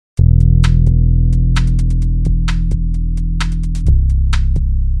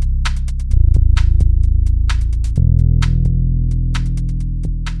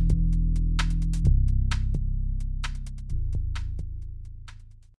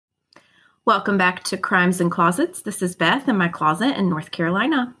Welcome back to Crimes and Closets. This is Beth in my closet in North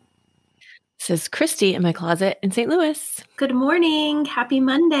Carolina. This is Christy in my closet in St. Louis. Good morning. Happy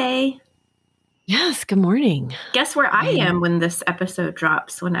Monday. Yes, good morning. Guess where I am when this episode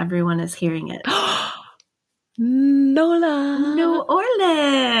drops, when everyone is hearing it? NOLA. New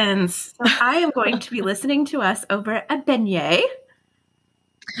Orleans. So I am going to be listening to us over a beignet.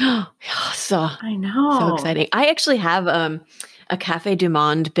 I know. So exciting. I actually have a Cafe du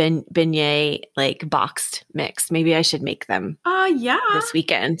Monde beignet like boxed mix. Maybe I should make them this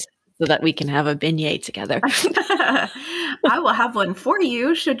weekend so that we can have a beignet together. I will have one for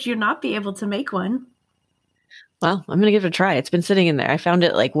you should you not be able to make one. Well, I'm going to give it a try. It's been sitting in there. I found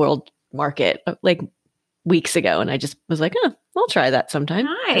it like World Market like weeks ago, and I just was like, I'll try that sometime.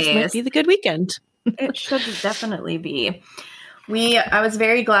 Nice. This might be the good weekend. It should definitely be. I was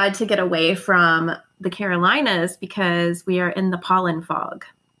very glad to get away from the Carolinas because we are in the pollen fog.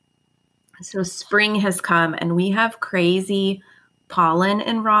 So spring has come and we have crazy pollen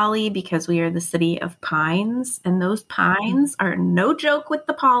in Raleigh because we are the city of pines, and those pines are no joke with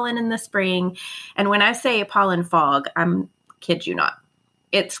the pollen in the spring. And when I say pollen fog, I'm kid you not.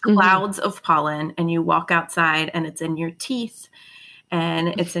 It's clouds of pollen, and you walk outside and it's in your teeth and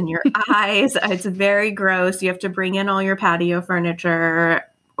it's in your eyes. It's very gross. You have to bring in all your patio furniture,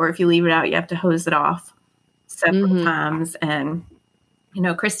 or if you leave it out, you have to hose it off several times. And,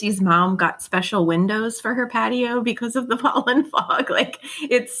 Christy's mom got special windows for her patio because of the pollen fog. Like,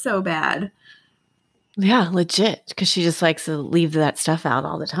 it's so bad. Yeah, legit. Because she just likes to leave that stuff out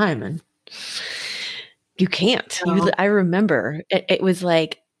all the time. And you can't. I remember it was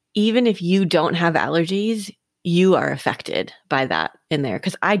like, even if you don't have allergies, you are affected by that in there.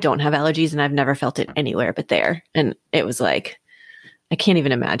 Because I don't have allergies and I've never felt it anywhere but there. And it was like, I can't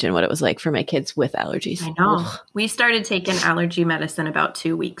even imagine what it was like for my kids with allergies. I know. Ugh. We started taking allergy medicine about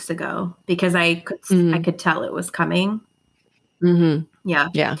 2 weeks ago because I could tell it was coming.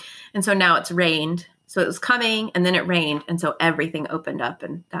 Yeah. And so now it's rained. So it was coming and then it rained. And so everything opened up,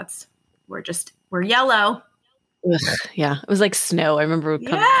 and we're yellow. Ugh, yeah. It was like snow. I remember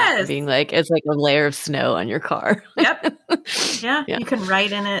being like, it's like a layer of snow on your car. Yep. Yeah. You can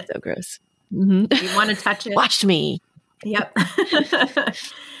write in it. So gross. You want to touch it. Wash me. Yep.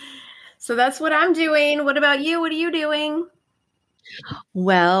 So that's what I'm doing. What about you? What are you doing?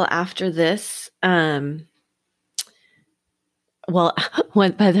 Well, after this, by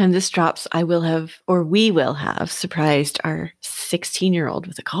the time this drops, we will have surprised our 16-year-old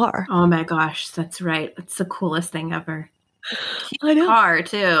with a car. Oh my gosh, that's right. That's the coolest thing ever. I know. Car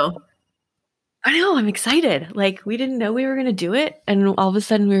too. I know. I'm excited. Like, we didn't know we were going to do it. And all of a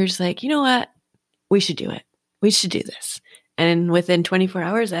sudden we were just like, you know what? We should do it. We should do this. And within 24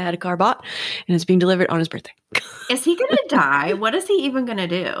 hours, I had a car bought, and it's being delivered on his birthday. Is he going to die? What is he even going to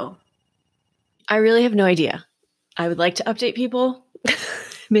do? I really have no idea. I would like to update people.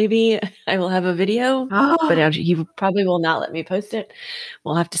 Maybe I will have a video, but he probably will not let me post it.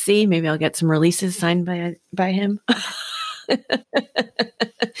 We'll have to see. Maybe I'll get some releases signed by him.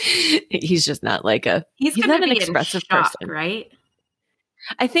 He's just not like he's not an expressive person, right?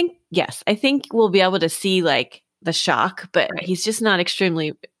 I think, yes. I think we'll be able to see like the shock, but he's just not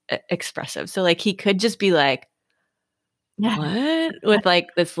extremely expressive. So like he could just be like, what? With like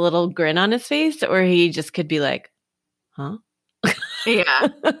this little grin on his face, or he just could be like, huh? Yeah.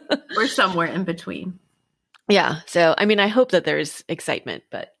 Or somewhere in between. Yeah. So, I mean, I hope that there's excitement,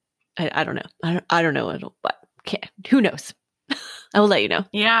 but I don't know. I don't know. Who knows? I will let you know.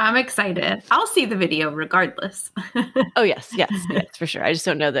 Yeah, I'm excited. I'll see the video regardless. Oh, yes, for sure. I just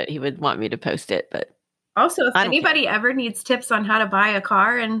don't know that he would want me to post it, but. Also, if anybody ever needs tips on how to buy a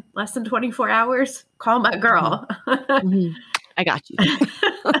car in less than 24 hours, call my girl. I got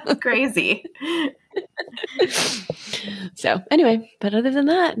you. Crazy. So anyway, but other than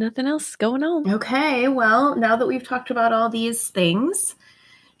that, nothing else going on. Okay, well, now that we've talked about all these things,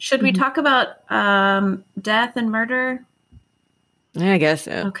 should we talk about death and murder? I guess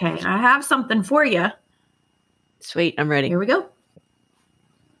so. Okay, I have something for you. Sweet, I'm ready. Here we go.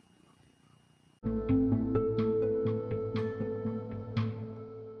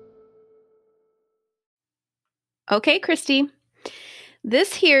 Okay, Christy.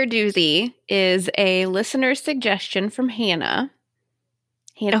 This here doozy is a listener suggestion from Hannah.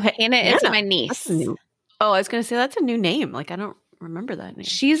 Hannah is my niece. I was going to say that's a new name. Like, I don't remember that name.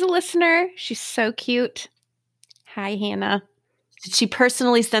 She's a listener. She's so cute. Hi, Hannah. Did she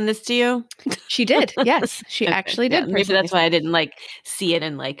personally send this to you? She did. Yes, she actually did. Maybe that's why I didn't like see it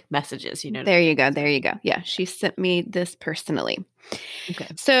in like messages. You know. There you go. Yeah, she sent me this personally. Okay.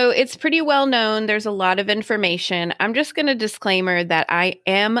 So it's pretty well known. There's a lot of information. I'm just going to disclaimer that I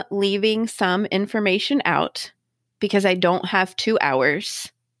am leaving some information out because I don't have 2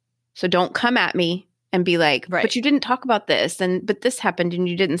 hours. So don't come at me and be like, Right. but you didn't talk about this, but this happened and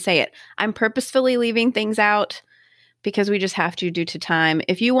you didn't say it. I'm purposefully leaving things out because we just have to due to time.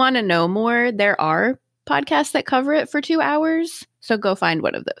 If you want to know more, there are podcasts that cover it for 2 hours. So go find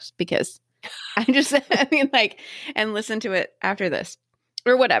one of those because and listen to it after this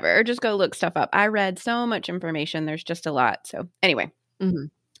or whatever, or just go look stuff up. I read so much information. There's just a lot. So anyway,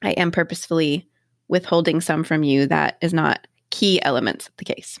 I am purposefully withholding some from you that is not key elements of the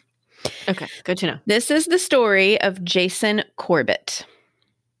case. Okay. Good to know. This is the story of Jason Corbett.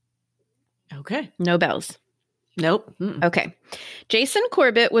 Okay. No bells. Nope. Mm-mm. Okay. Jason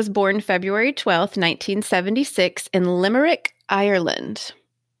Corbett was born February 12th, 1976 in Limerick, Ireland.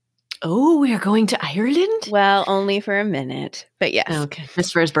 Oh, we are going to Ireland? Well, only for a minute, but yes. Okay.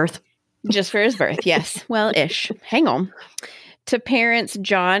 Just for his birth? Just for his birth, yes. Well-ish. Hang on. To parents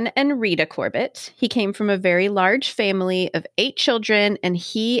John and Rita Corbett, he came from a very large family of 8 children, and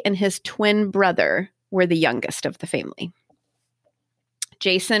he and his twin brother were the youngest of the family.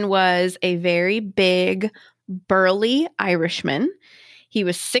 Jason was a very big, burly Irishman. He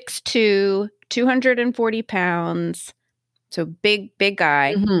was 6'2", 240 pounds, so big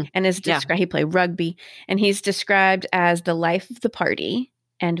guy, and is described. He played rugby, and he's described as the life of the party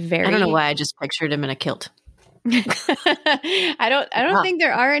and very. I don't know why I just pictured him in a kilt. I don't think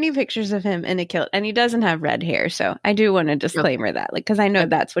there are any pictures of him in a kilt, and he doesn't have red hair. So I do want to disclaimer that, because I know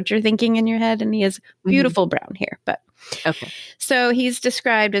that's what you're thinking in your head, and he has beautiful brown hair. But so he's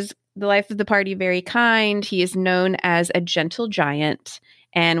described as the life of the party, very kind. He is known as a gentle giant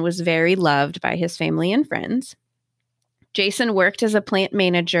and was very loved by his family and friends. Jason worked as a plant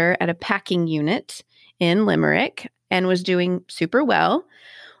manager at a packing unit in Limerick and was doing super well.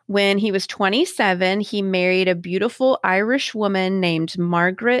 When he was 27, he married a beautiful Irish woman named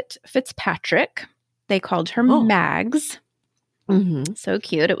Margaret Fitzpatrick. They called her Mags. So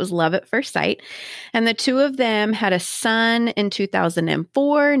cute. It was love at first sight. And the two of them had a son in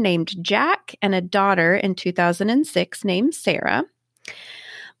 2004 named Jack and a daughter in 2006 named Sarah.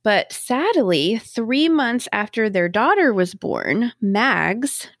 But sadly, 3 months after their daughter was born,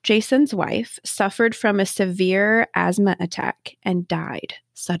 Mags, Jason's wife, suffered from a severe asthma attack and died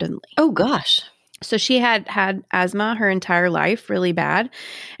suddenly. Oh, gosh. So she had asthma her entire life, really bad.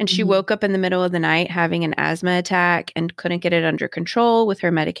 And she woke up in the middle of the night having an asthma attack and couldn't get it under control with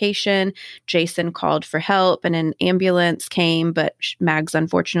her medication. Jason called for help and an ambulance came, but Mags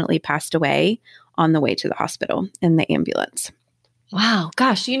unfortunately passed away on the way to the hospital in the ambulance. Wow.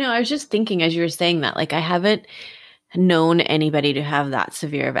 Gosh, I was just thinking as you were saying that, like, I haven't known anybody to have that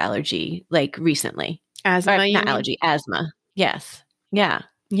severe of allergy, like, recently. Asthma? Not allergy, asthma. Yes. Yeah.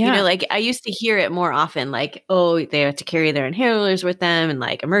 Like, I used to hear it more often, like, oh, they have to carry their inhalers with them and,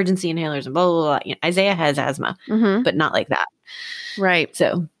 like, emergency inhalers and blah, blah, blah. Isaiah has asthma, but not like that. Right.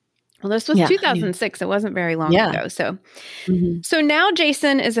 So. Well, this was 2006. It wasn't very long ago. So, so now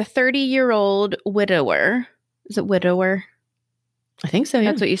Jason is a 30-year-old widower. Is it widower? I think so, yeah.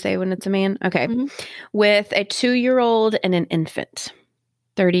 That's what you say when it's a man? Okay. With a 2-year-old and an infant.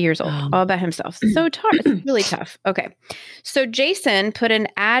 30 years old, all by himself. So tough. It's really tough. Okay. So Jason put an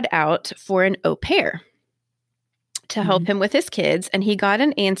ad out for an au pair to help him with his kids, and he got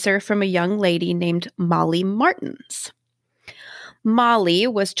an answer from a young lady named Molly Martins. Molly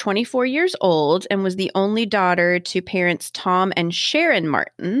was 24 years old and was the only daughter to parents Tom and Sharon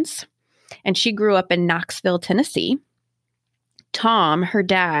Martins, and she grew up in Knoxville, Tennessee. Tom, her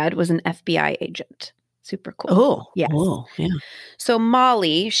dad, was an FBI agent. Super cool. Oh, yes. Oh, yeah. So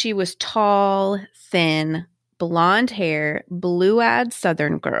Molly, she was tall, thin, blonde hair, blue-eyed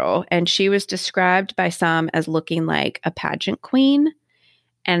Southern girl, and she was described by some as looking like a pageant queen,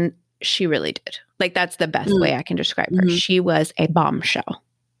 and she really did. Like, that's the best way I can describe her. She was a bombshell,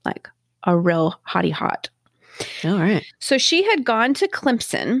 like a real hottie hot. All right. So she had gone to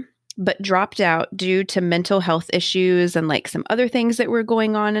Clemson, but dropped out due to mental health issues and like some other things that were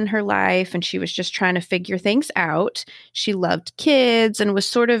going on in her life. And she was just trying to figure things out. She loved kids and was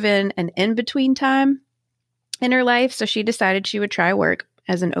sort of in an in-between time in her life. So she decided she would try work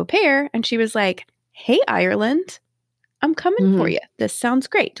as an au pair. And she was like, hey, Ireland, I'm coming for you. This sounds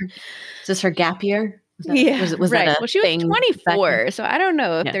great. Is this her gap year? Was right. Well, she was 24. So I don't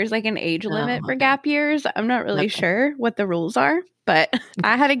know if there's like an age limit for gap years. I'm not really sure what the rules are. But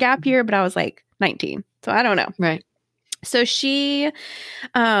I had a gap year, but I was like 19. So I don't know. Right. So she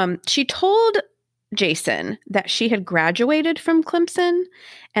told Jason that she had graduated from Clemson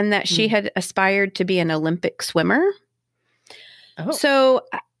and that she had aspired to be an Olympic swimmer. Oh. So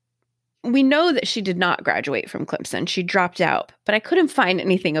we know that she did not graduate from Clemson. She dropped out, but I couldn't find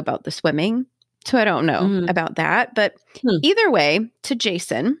anything about the swimming. So I don't know about that. But either way, to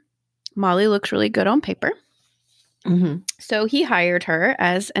Jason, Molly looks really good on paper. So he hired her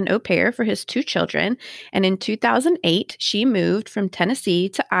as an au pair for his 2 children. And in 2008, she moved from Tennessee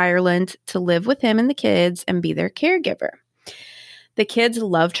to Ireland to live with him and the kids and be their caregiver. The kids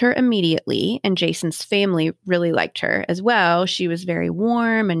loved her immediately, and Jason's family really liked her as well. She was very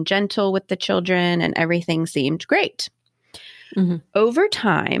warm and gentle with the children, and everything seemed great. Over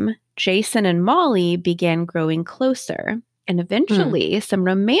time, Jason and Molly began growing closer, and eventually some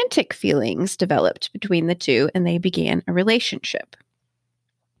romantic feelings developed between the two, and they began a relationship.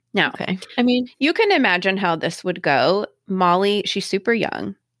 Now, I mean, you can imagine how this would go. Molly, she's super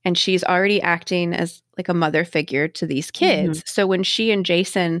young, and she's already acting as like a mother figure to these kids. So when she and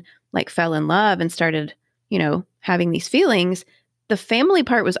Jason like fell in love and started, you know, having these feelings, the family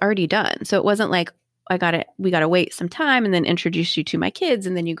part was already done. So it wasn't like, we got to wait some time and then introduce you to my kids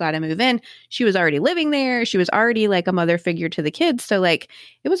and then you got to move in. She was already living there. She was already like a mother figure to the kids. So like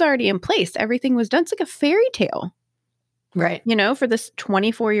it was already in place. Everything was done. It's like a fairy tale, right? You know, for this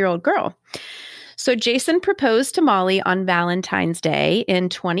 24-year-old girl. So Jason proposed to Molly on Valentine's Day in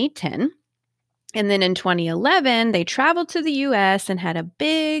 2010. And then in 2011, they traveled to the U.S. and had a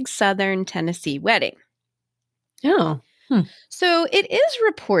big Southern Tennessee wedding. Oh. So it is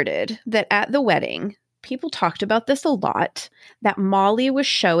reported that at the wedding, people talked about this a lot, that Molly was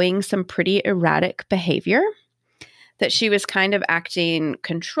showing some pretty erratic behavior, that she was kind of acting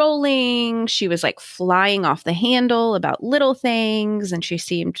controlling. She was like flying off the handle about little things, and she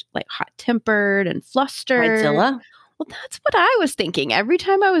seemed like hot-tempered and flustered. Bridezilla? Well, that's what I was thinking every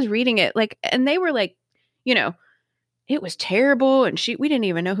time I was reading it. Like, and they were like, you know, it was terrible, and we didn't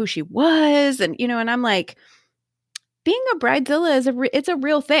even know who she was, and you know, and I'm like, being a bridezilla it's a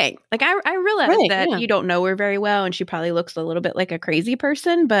real thing. Like I realize that you don't know her very well, and she probably looks a little bit like a crazy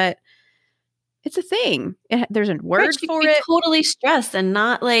person, but it's a thing. There's a word for it. Totally stressed and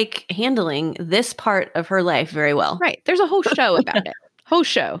not like handling this part of her life very well. Right. There's a whole show about it. Whole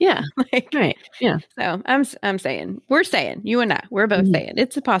show. Yeah. Like, right. Yeah. So I'm saying, you and I, we're both saying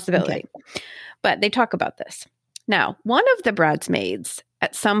it's a possibility. Okay. But they talk about this. Now, one of the bridesmaids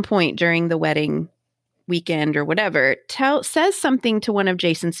at some point during the wedding weekend or whatever says something to one of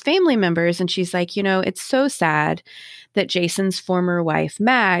Jason's family members, and she's like, you know, it's so sad that Jason's former wife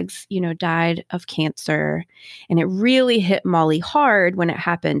Mags, you know, died of cancer, and it really hit Molly hard when it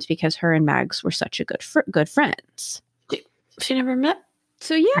happened because her and Mags were such a good friends. She never met.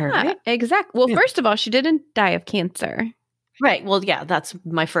 So yeah, right? Exactly. Well, first of all, she didn't die of cancer. Right. Well, yeah, that's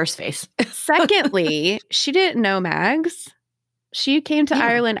my first face. Secondly, she didn't know Mags. She came to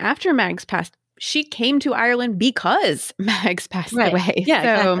Ireland after Mags passed. She came to Ireland because Mags passed away.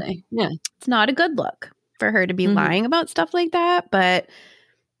 Yeah, so exactly. Yeah. It's not a good look for her to be lying about stuff like that. But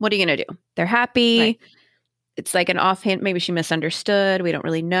what are you going to do? They're happy. Right. It's like an offhand, maybe she misunderstood. We don't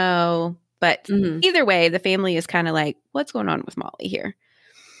really know. But either way, the family is kind of like, what's going on with Molly here?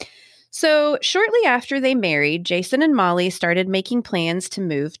 So shortly after they married, Jason and Molly started making plans to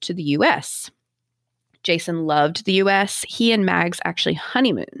move to the U.S. Jason loved the U.S. He and Mags actually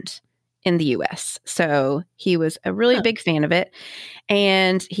honeymooned in the U.S. So he was a really big fan of it.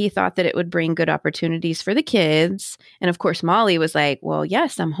 And he thought that it would bring good opportunities for the kids. And of course, Molly was like, well,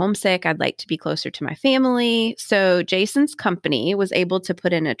 yes, I'm homesick. I'd like to be closer to my family. So Jason's company was able to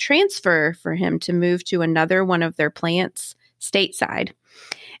put in a transfer for him to move to another one of their plants stateside.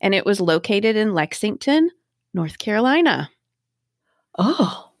 And it was located in Lexington, North Carolina.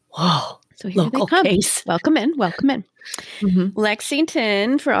 Oh, wow. So here Local they come. Case. Welcome in.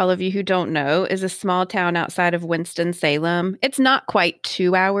 Lexington, for all of you who don't know, is a small town outside of Winston-Salem. It's not quite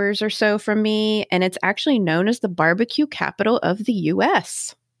 2 hours or so from me, and it's actually known as the barbecue capital of the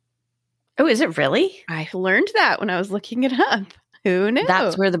U.S. Oh, is it really? I learned that when I was looking it up. Who knew?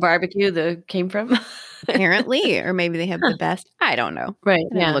 That's where the barbecue came from? Apparently, or maybe they have the best. I don't know. Right.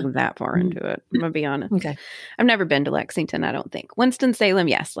 I didn't look that far into it. I'm going to be honest. Okay. I've never been to Lexington, I don't think. Winston-Salem,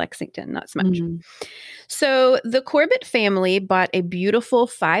 yes. Lexington, not so much. So the Corbett family bought a beautiful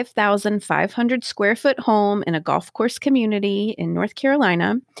 5,500 square foot home in a golf course community in North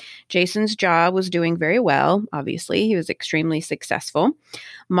Carolina. Jason's job was doing very well. Obviously, he was extremely successful.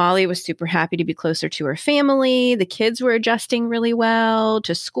 Molly was super happy to be closer to her family. The kids were adjusting really well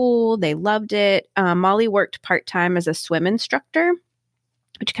to school. They loved it. Molly worked part-time as a swim instructor,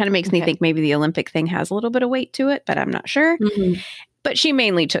 which kind of makes me think maybe the Olympic thing has a little bit of weight to it, but I'm not sure. But she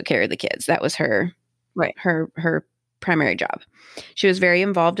mainly took care of the kids. That was her primary job. She was very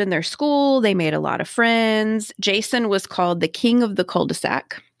involved in their school. They made a lot of friends. Jason was called the king of the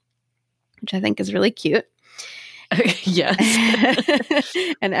cul-de-sac, which I think is really cute. Yes.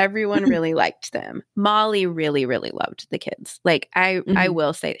 And everyone really liked them. Molly really, really loved the kids. Like I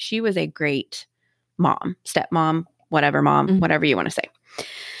will say she was a great mom, stepmom, whatever mom, whatever you want to say.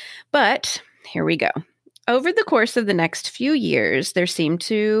 But here we go. Over the course of the next few years, there seemed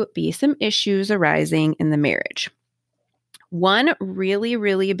to be some issues arising in the marriage. One really,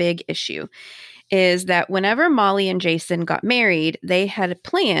 really big issue is that whenever Molly and Jason got married, they had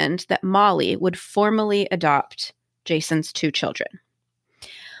planned that Molly would formally adopt Jason's 2 children.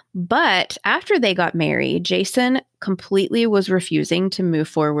 But after they got married, Jason completely was refusing to move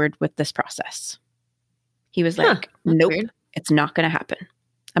forward with this process. He was like, nope, it's not going to happen.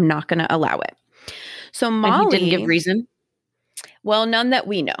 I'm not going to allow it. So Molly... And he didn't give reason? Well, none that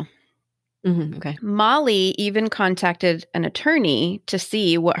we know. Okay. Molly even contacted an attorney to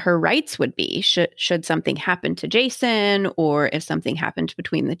see what her rights would be should something happen to Jason or if something happened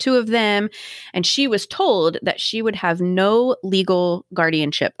between the two of them. And she was told that she would have no legal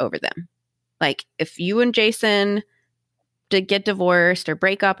guardianship over them. Like if you and Jason did get divorced or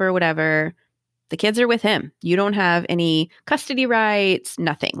break up or whatever, the kids are with him. You don't have any custody rights,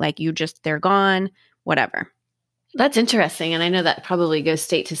 nothing. Like they're gone, whatever. That's interesting. And I know that probably goes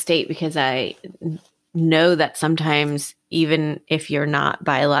state to state because I know that sometimes even if you're not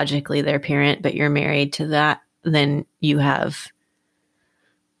biologically their parent, but you're married to that, then you have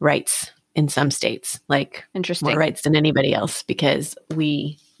rights in some states, like more rights than anybody else, because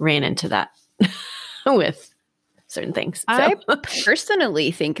we ran into that with certain things. So. I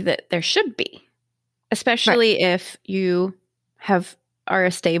personally think that there should be, especially if you are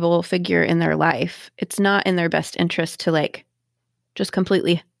a stable figure in their life. It's not in their best interest to just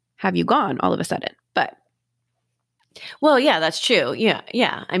completely have you gone all of a sudden. But well, yeah, that's true. Yeah.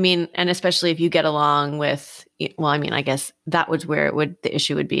 Yeah. I mean, and especially if you get along with, I guess that was where the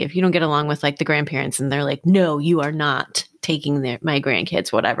issue would be if you don't get along with the grandparents and they're like, no, you are not taking my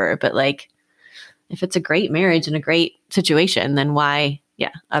grandkids, whatever. But if it's a great marriage and a great situation, then why,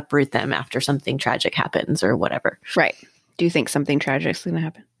 uproot them after something tragic happens or whatever. Right. Do you think something tragic is going to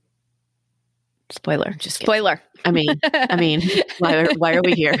happen? Spoiler. Just spoiler. I mean, why are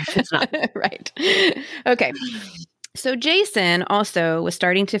we here if it's not? Right. Okay. So Jason also was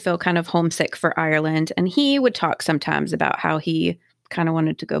starting to feel kind of homesick for Ireland, and he would talk sometimes about how he kind of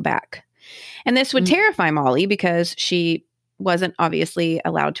wanted to go back. And this would terrify Molly because she wasn't obviously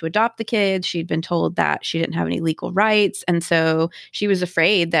allowed to adopt the kids. She'd been told that she didn't have any legal rights. And so she was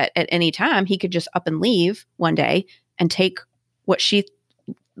afraid that at any time he could just up and leave one day and take what she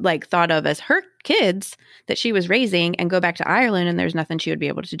thought of as her kids that she was raising and go back to Ireland, and there's nothing she would be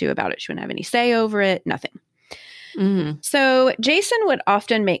able to do about it. She wouldn't have any say over it, nothing. Mm-hmm. So Jason would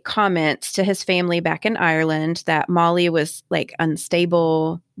often make comments to his family back in Ireland that Molly was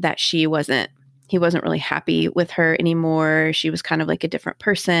unstable, that he wasn't really happy with her anymore. She was kind of like a different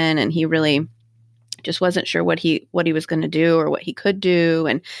person, and he really just wasn't sure what he was going to do or what he could do.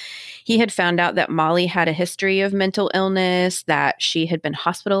 And he had found out that Molly had a history of mental illness, that she had been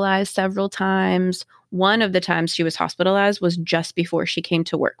hospitalized several times. One of the times she was hospitalized was just before she came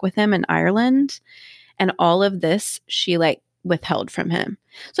to work with him in Ireland. And all of this, she withheld from him.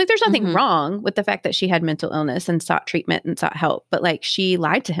 So there's nothing wrong with the fact that she had mental illness and sought treatment and sought help, but she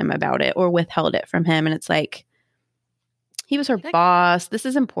lied to him about it or withheld it from him. And it's he was her boss. This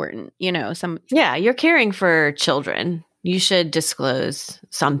is important, Yeah, you're caring for children. You should disclose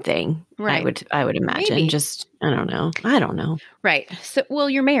something. Right. I would imagine. Maybe. Just I don't know. Right. So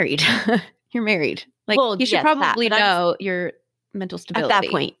you're married. You're married. You should probably know your mental stability. At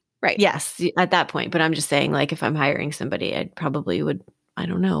that point. Right. Yes, at that point. But I'm just saying, if I'm hiring somebody, I probably would, I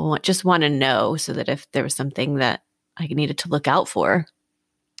don't know, just want to know so that if there was something that I needed to look out for.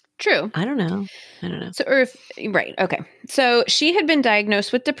 True. I don't know. So, right. Okay. So she had been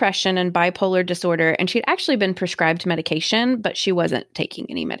diagnosed with depression and bipolar disorder, and she'd actually been prescribed medication, but she wasn't taking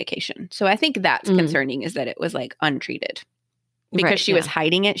any medication. So I think that's concerning, is that it was untreated. Because she was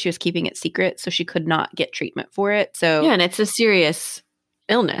hiding it. She was keeping it secret, so she could not get treatment for it. So yeah, and it's a serious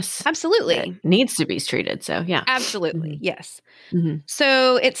illness. Absolutely. That needs to be treated. So yeah. Absolutely. Yes. Mm-hmm.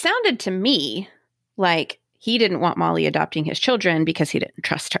 So it sounded to me like he didn't want Molly adopting his children because he didn't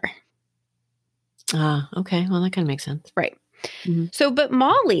trust her. Okay. Well, that kind of makes sense. Right. Mm-hmm. So, but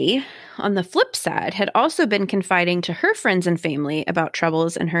Molly, on the flip side, had also been confiding to her friends and family about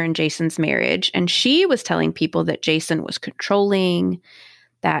troubles in her and Jason's marriage. And she was telling people that Jason was controlling,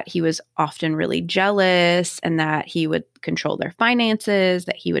 that he was often really jealous and that he would control their finances,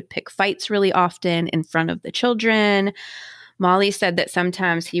 that he would pick fights really often in front of the children. Molly said that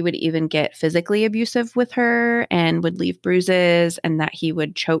sometimes he would even get physically abusive with her and would leave bruises, and that he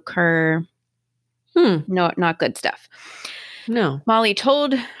would choke her. No, not good stuff. No. Molly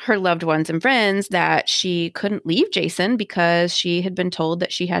told her loved ones and friends that she couldn't leave Jason because she had been told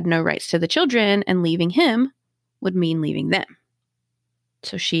that she had no rights to the children, and leaving him would mean leaving them.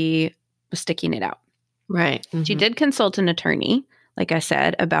 So she was sticking it out. Right. Mm-hmm. She did consult an attorney, like I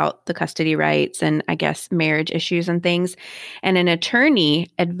said, about the custody rights and I guess marriage issues and things. And an attorney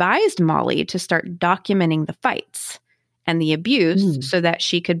advised Molly to start documenting the fights and the abuse so that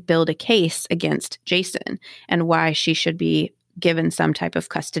she could build a case against Jason and why she should be given some type of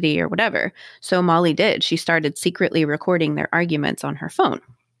custody or whatever. So Molly did. She started secretly recording their arguments on her phone.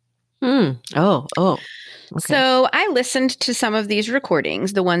 Oh. Okay. So I listened to some of these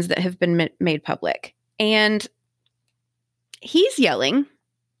recordings, the ones that have been made public, and he's yelling.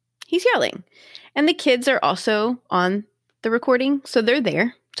 And the kids are also on the recording, so they're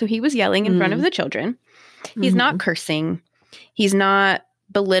there. So he was yelling in front of the children. He's not cursing. He's not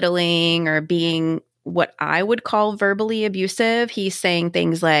belittling or being what I would call verbally abusive. He's saying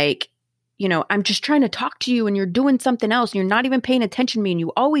things like, I'm just trying to talk to you and you're doing something else and you're not even paying attention to me and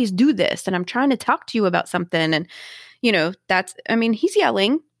you always do this and I'm trying to talk to you about something. And, he's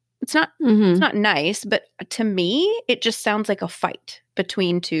yelling. It's not nice, but to me, it just sounds like a fight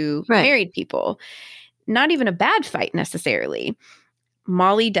between two married people. Not even a bad fight necessarily.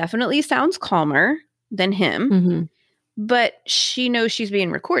 Molly definitely sounds calmer than him, but she knows she's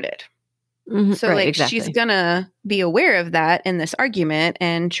being recorded. So exactly. She's gonna be aware of that in this argument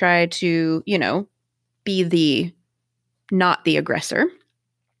and try to, be not the aggressor.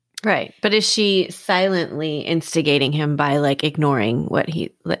 Right. But is she silently instigating him by ignoring what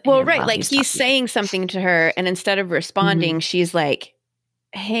he he's saying something to her and instead of responding, she's like,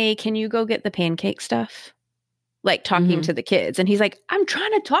 hey, can you go get the pancake stuff? Talking to the kids. And he's like, I'm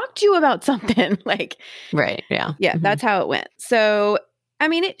trying to talk to you about something. Right. Yeah. Yeah, that's how it went. So,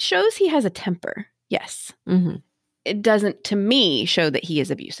 it shows he has a temper. Yes. It doesn't, to me, show that he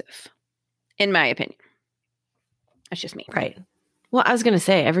is abusive, in my opinion. That's just me. Right. Well, I was going to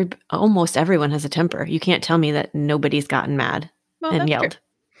say, almost everyone has a temper. You can't tell me that nobody's gotten mad and yelled.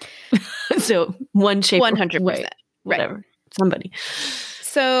 So 100% way, whatever. Somebody.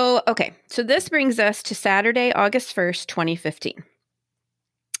 So, okay. So this brings us to Saturday, August 1st, 2015.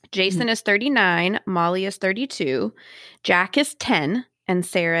 Jason is 39, Molly is 32, Jack is 10, and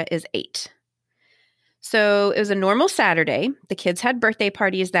Sarah is 8. So it was a normal Saturday. The kids had birthday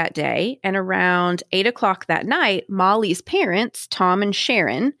parties that day. And around 8 o'clock that night, Molly's parents, Tom and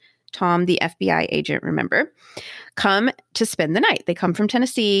Sharon, Tom, the FBI agent, remember, come to spend the night. They come from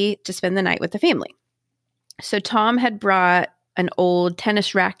Tennessee to spend the night with the family. So Tom had brought an old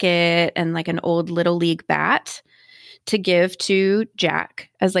tennis racket and an old Little League bat to give to Jack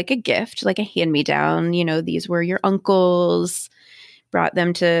as a gift, a hand-me-down. These were your uncles, brought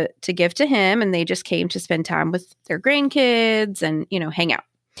them to give to him, and they just came to spend time with their grandkids and, hang out.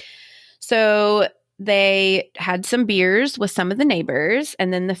 So they had some beers with some of the neighbors,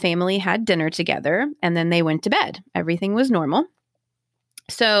 and then the family had dinner together, and then they went to bed. Everything was normal.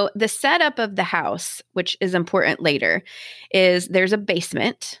 So the setup of the house, which is important later, is there's a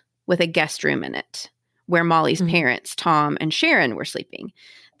basement with a guest room in it where Molly's parents, Tom and Sharon, were sleeping.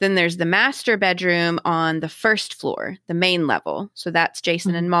 Then there's the master bedroom on the first floor, the main level. So that's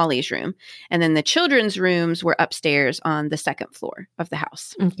Jason and Molly's room. And then the children's rooms were upstairs on the second floor of the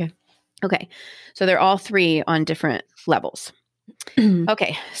house. Okay. So they're all three on different levels.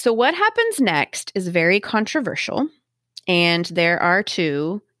 Okay. So what happens next is very controversial. And there are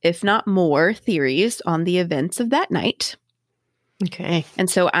 2, if not more, theories on the events of that night. Okay. And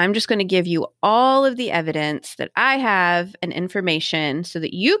so I'm just going to give you all of the evidence that I have and information so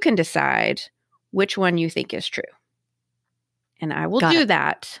that you can decide which one you think is true. And I will do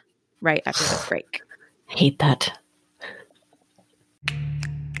that right after this break. Hate that.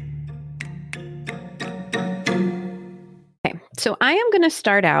 Okay. So I am going to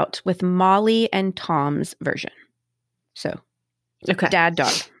start out with Molly and Tom's version. So, dad,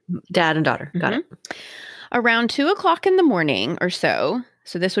 daughter. Dad and daughter. Got it. Around 2 o'clock in the morning or so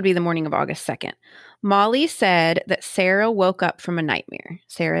this would be the morning of August 2nd, Molly said that Sarah woke up from a nightmare.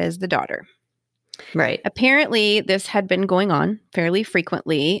 Sarah is the daughter. Right. Apparently, this had been going on fairly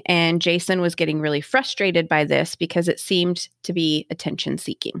frequently, and Jason was getting really frustrated by this because it seemed to be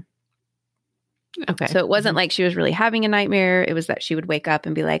attention-seeking. Okay. So it wasn't like she was really having a nightmare. It was that she would wake up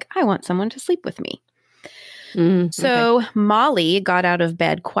and be like, I want someone to sleep with me. So Molly got out of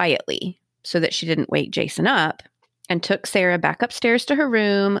bed quietly so that she didn't wake Jason up and took Sarah back upstairs to her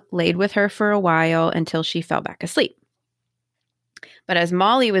room, laid with her for a while until she fell back asleep. But as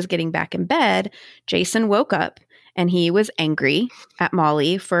Molly was getting back in bed, Jason woke up and he was angry at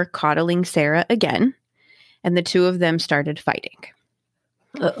Molly for coddling Sarah again. And the two of them started fighting.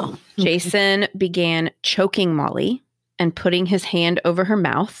 Uh-oh. Jason began choking Molly and putting his hand over her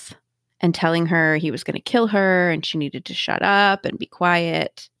mouth and telling her he was going to kill her and she needed to shut up and be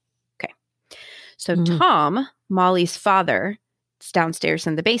quiet. Okay. So Tom, Molly's father, is downstairs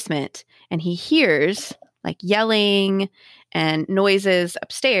in the basement and he hears like yelling and noises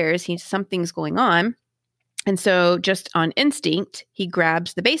upstairs. Something's going on. And so just on instinct, he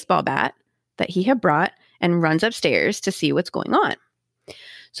grabs the baseball bat that he had brought and runs upstairs to see what's going on.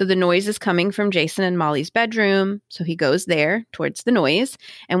 So the noise is coming from Jason and Molly's bedroom. So he goes there towards the noise.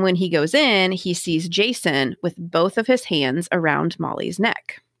 And when he goes in, he sees Jason with both of his hands around Molly's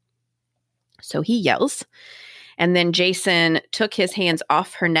neck. So he yells. And then Jason took his hands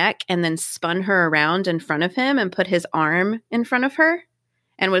off her neck and then spun her around in front of him and put his arm in front of her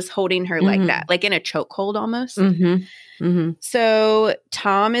and was holding her like that, like in a chokehold almost. So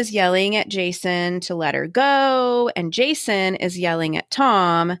Tom is yelling at Jason to let her go. And Jason is yelling at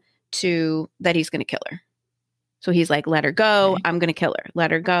Tom that he's going to kill her. So he's like, let her go. I'm going to kill her. Let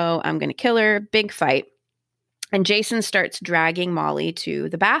her go. I'm going to kill her. Big fight. And Jason starts dragging Molly to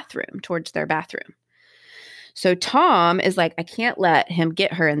the bathroom, towards their bathroom. So Tom is like, I can't let him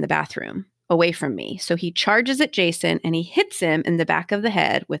get her in the bathroom away from me. So he charges at Jason and he hits him in the back of the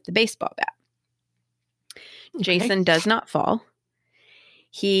head with the baseball bat. Okay. Jason does not fall.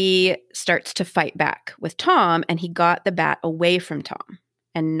 He starts to fight back with Tom and he got the bat away from Tom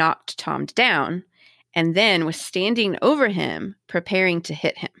and knocked Tom down and then was standing over him, preparing to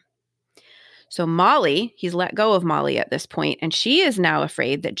hit him. So Molly, he's let go of Molly at this point, and she is now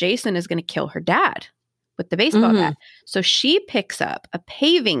afraid that Jason is going to kill her dad with the baseball bat. So she picks up a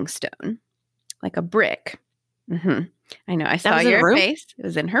paving stone, like a brick. I know. I saw your face. It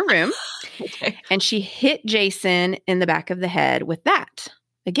was in her room. Okay. And she hit Jason in the back of the head with that.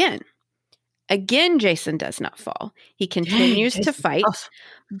 Again, Jason does not fall. He continues to fight.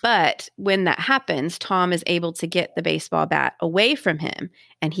 But when that happens, Tom is able to get the baseball bat away from him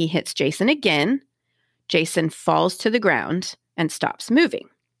and he hits Jason again. Jason falls to the ground and stops moving.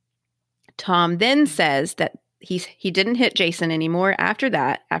 Tom then says that he didn't hit Jason anymore after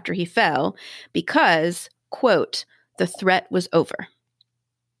that, after he fell, because, quote, the threat was over.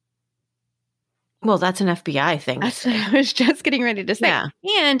 Well, that's an FBI thing. That's what I was just getting ready to say. Yeah.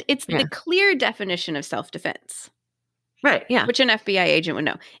 And it's the clear definition of self-defense. Right, yeah. Which an FBI agent would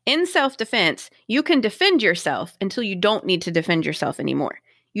know. In self-defense, you can defend yourself until you don't need to defend yourself anymore.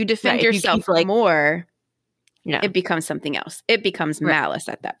 You defend yourself more, it becomes something else. It becomes malice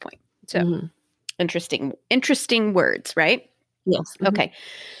at that point. So interesting words, right? Yes. Okay.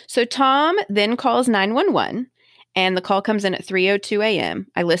 So Tom then calls 911 and the call comes in at 3:02 a.m.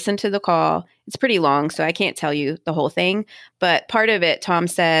 I listened to the call. It's pretty long, so I can't tell you the whole thing. But part of it, Tom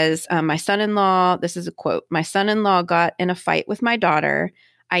says, my son-in-law, this is a quote, my son-in-law got in a fight with my daughter.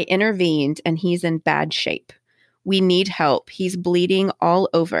 I intervened and he's in bad shape. We need help. He's bleeding all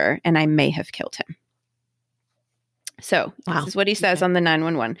over and I may have killed him. So this is what he says on the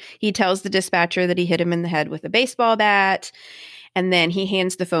 911. He tells the dispatcher that he hit him in the head with a baseball bat. And then he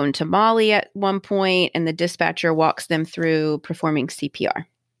hands the phone to Molly at one point, and the dispatcher walks them through performing CPR.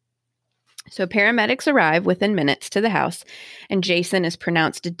 So paramedics arrive within minutes to the house, and Jason is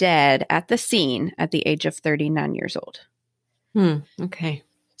pronounced dead at the scene at the age of 39 years old. Okay.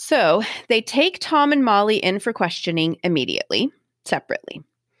 So they take Tom and Molly in for questioning immediately, separately.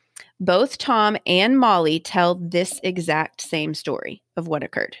 Both Tom and Molly tell this exact same story of what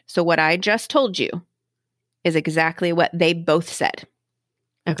occurred. So what I just told you is exactly what they both said.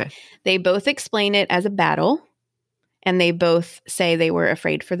 Okay. They both explain it as a battle, and they both say they were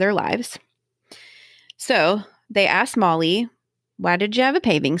afraid for their lives. So they asked Molly, why did you have a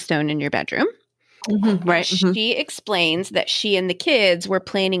paving stone in your bedroom? Right. She explains that she and the kids were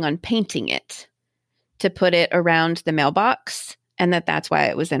planning on painting it to put it around the mailbox, and that's why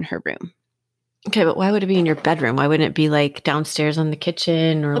it was in her room. Okay, but why would it be in your bedroom? Why wouldn't it be like downstairs on the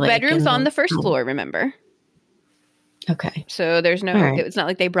kitchen or the bedroom's on the first floor, remember? Okay. So there's it's not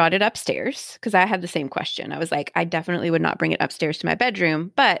like they brought it upstairs, because I had the same question. I was like, I definitely would not bring it upstairs to my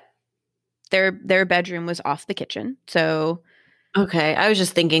bedroom, but their bedroom was off the kitchen. So okay, I was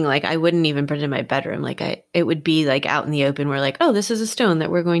just thinking like I wouldn't even put it in my bedroom. Like it would be like out in the open. We're like, oh, this is a stone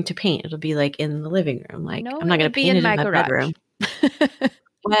that we're going to paint. It'll be like in the living room. Like I'm not going to paint it in my bedroom.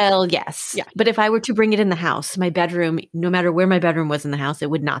 Well, yes. Yeah. But if I were to bring it in the house, my bedroom, no matter where my bedroom was in the house, it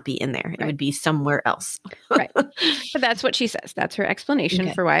would not be in there. It would be somewhere else. Right. But that's what she says. That's her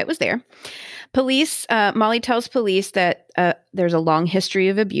explanation for why it was there. Police, Molly tells police that there's a long history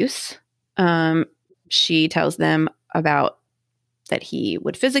of abuse. She tells them about that he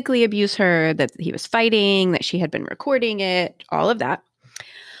would physically abuse her, that he was fighting, that she had been recording it, all of that.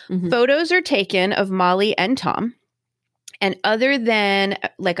 Photos are taken of Molly and Tom. And other than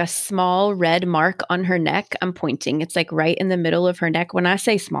like a small red mark on her neck, I'm pointing, it's like right in the middle of her neck. When I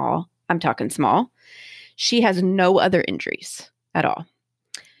say small, I'm talking small. She has no other injuries at all.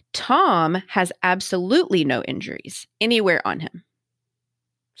 Tom has absolutely no injuries anywhere on him.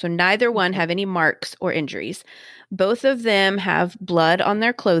 So neither one have any marks or injuries. Both of them have blood on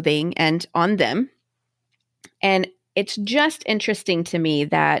their clothing and on them. And it's just interesting to me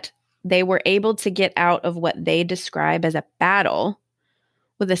that they were able to get out of what they describe as a battle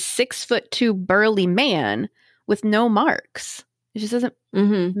with a 6'2" burly man with no marks. It just doesn't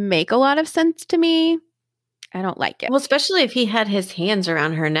make a lot of sense to me. I don't like it. Well, especially if he had his hands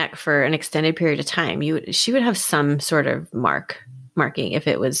around her neck for an extended period of time, she would have some sort of marking if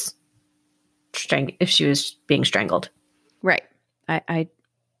it was if she was being strangled. Right. That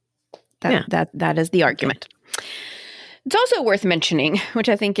is the argument. Okay. It's also worth mentioning, which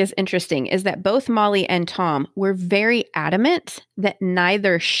I think is interesting, is that both Molly and Tom were very adamant that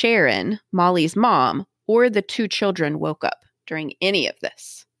neither Sharon, Molly's mom, or the two children woke up during any of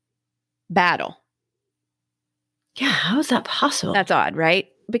this battle. Yeah, how is that possible? That's odd, right?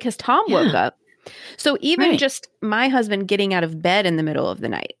 Because Tom woke up. So even just my husband getting out of bed in the middle of the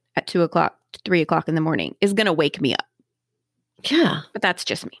night at 2 o'clock, 3 o'clock in the morning is going to wake me up. Yeah. But that's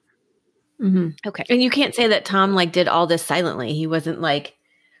just me. Okay. And you can't say that Tom did all this silently. He wasn't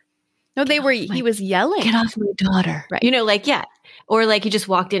no, he was yelling. Get off my daughter. Right. Or he just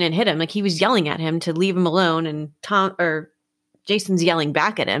walked in and hit him. He was yelling at him to leave him alone, and Jason's yelling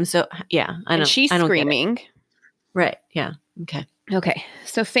back at him. So she's screaming. Right. Yeah. Okay.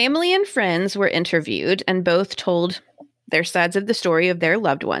 So family and friends were interviewed and both told their sides of the story of their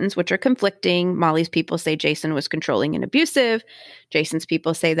loved ones, which are conflicting. Molly's people say Jason was controlling and abusive. Jason's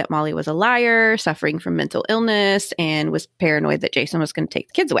people say that Molly was a liar, suffering from mental illness, and was paranoid that Jason was going to take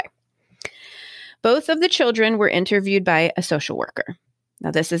the kids away. Both of the children were interviewed by a social worker.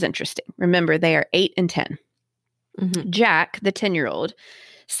 Now, this is interesting. Remember, they are 8 and 10. Jack, the 10-year-old,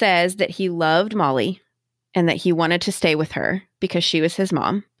 says that he loved Molly and that he wanted to stay with her because she was his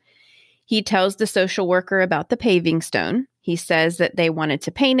mom. He tells the social worker about the paving stone. He says that they wanted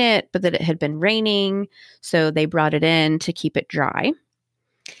to paint it, but that it had been raining, so they brought it in to keep it dry.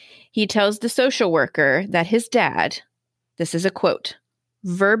 He tells the social worker that his dad, this is a quote,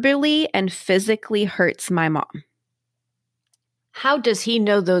 verbally and physically hurts my mom. How does he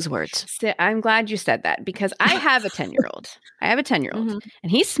know those words? I'm glad you said that because I have a 10-year-old.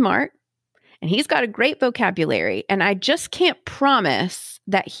 And he's smart. And he's got a great vocabulary, and I just can't promise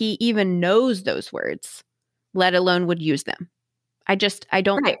that he even knows those words, let alone would use them. I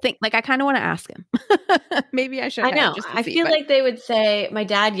don't think, I kind of want to ask him. Maybe I should. I know. I feel like they would say, my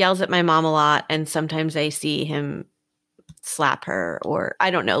dad yells at my mom a lot, and sometimes I see him slap her, or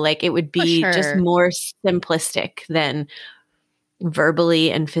I don't know, it would be just more simplistic than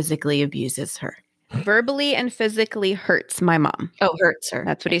verbally and physically abuses her. Verbally and physically hurts my mom. Oh, hurts her.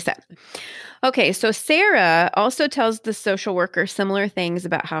 That's what he said. Okay, so Sarah also tells the social worker similar things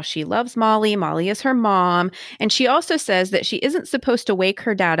about how she loves Molly. Molly is her mom. And she also says that she isn't supposed to wake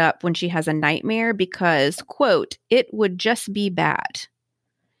her dad up when she has a nightmare because, quote, it would just be bad.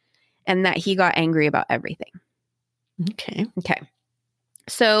 And that he got angry about everything. Okay.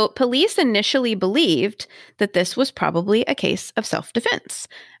 So police initially believed that this was probably a case of self-defense.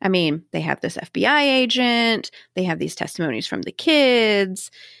 I mean, they have this FBI agent, they have these testimonies from the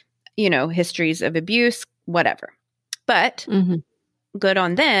kids, histories of abuse, whatever. But good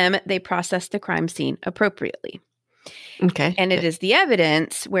on them, they processed the crime scene appropriately. Okay. And it is the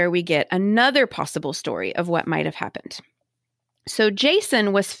evidence where we get another possible story of what might have happened. So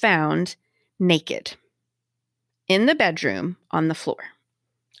Jason was found naked in the bedroom on the floor.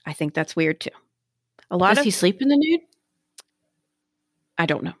 I think that's weird too. Does he sleep in the nude? I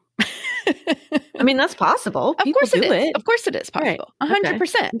don't know. I mean, that's possible. Of course it is. Of course it is possible.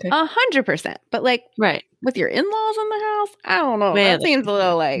 100%. 100%. But with your in-laws in the house, I don't know. Really? That seems a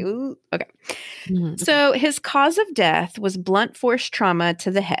little ooh. Okay. So his cause of death was blunt force trauma to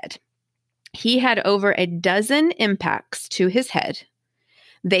the head. He had over a dozen impacts to his head,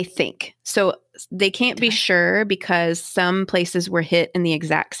 they think. So they can't be sure because some places were hit in the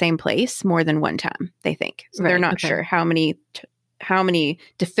exact same place more than one time, they think. So they're not sure how many how many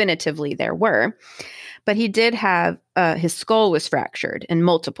definitively there were. But he did have, his skull was fractured in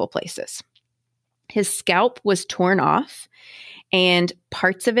multiple places. His scalp was torn off, and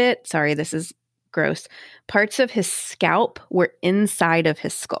parts of it, sorry, this is gross, parts of his scalp were inside of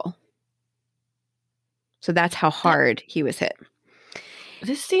his skull. So that's how hard he was hit.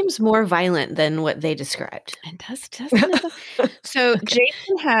 This seems more violent than what they described. It does, doesn't it? So okay.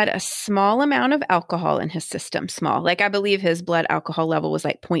 Jason had a small amount of alcohol in his system. Small. Like I believe his blood alcohol level was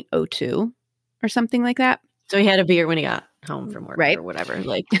like 0.02 or something like that. So he had a beer when he got home from work or whatever.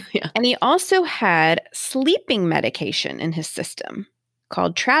 Like, yeah. And he also had sleeping medication in his system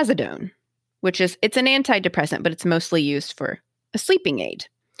called trazodone, it's an antidepressant, but it's mostly used for a sleeping aid,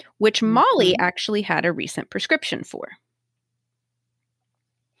 which Molly actually had a recent prescription for.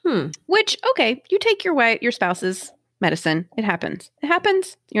 Which, okay, you take your spouse's medicine. It happens. It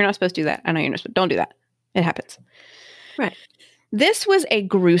happens. You're not supposed to do that. I know you're not supposed to. Don't do that. It happens. Right. This was a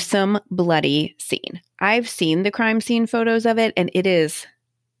gruesome, bloody scene. I've seen the crime scene photos of it, and it is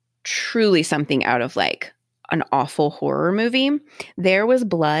truly something out of like an awful horror movie. There was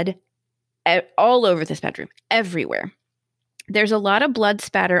blood all over this bedroom, everywhere. There's a lot of blood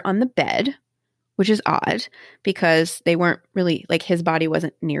spatter on the bed, which is odd because they weren't really, like his body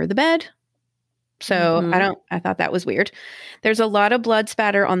wasn't near the bed. So I thought that was weird. There's a lot of blood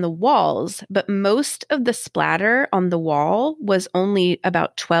spatter on the walls, but most of the splatter on the wall was only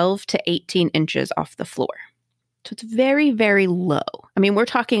about 12 to 18 inches off the floor. So it's very, very low. I mean, we're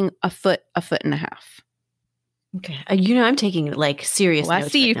talking a foot and a half. Okay. I'm taking like serious notes. I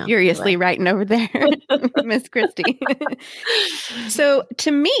see you furiously writing over there, Miss Christy. So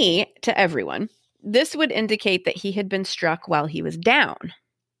to everyone, this would indicate that he had been struck while he was down.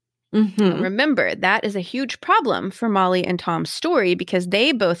 Remember, that is a huge problem for Molly and Tom's story because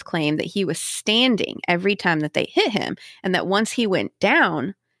they both claim that he was standing every time that they hit him, and that once he went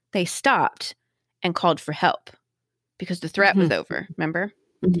down, they stopped and called for help because the threat was over, remember?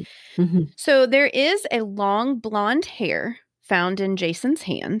 So there is a long blonde hair found in Jason's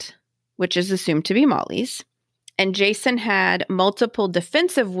hand, which is assumed to be Molly's. And Jason had multiple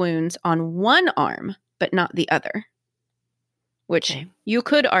defensive wounds on one arm, but not the other, which you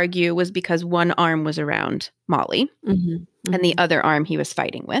could argue was because one arm was around Molly and the other arm he was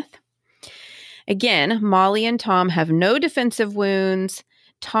fighting with. Again, Molly and Tom have no defensive wounds.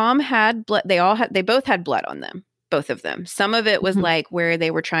 Tom had blood. They both had blood on them. Both of them. Some of it was like where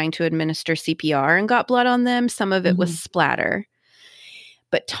they were trying to administer CPR and got blood on them. Some of it was splatter.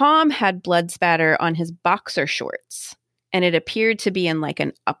 But Tom had blood spatter on his boxer shorts, and it appeared to be in like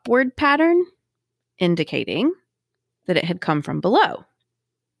an upward pattern, indicating that it had come from below,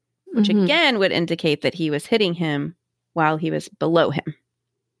 which again would indicate that he was hitting him while he was below him.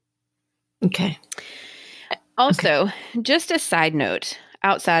 Okay. Also, just a side note,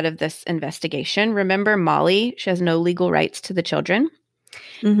 outside of this investigation, remember Molly, she has no legal rights to the children.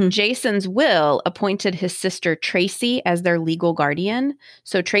 Jason's will appointed his sister Tracy as their legal guardian.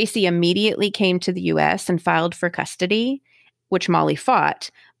 So Tracy immediately came to the U.S. and filed for custody, which Molly fought,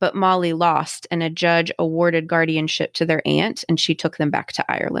 but Molly lost, and a judge awarded guardianship to their aunt, and she took them back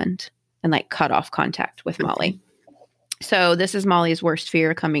to Ireland and like cut off contact with Molly. So this is Molly's worst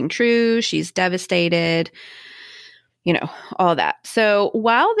fear coming true. She's devastated. All that. So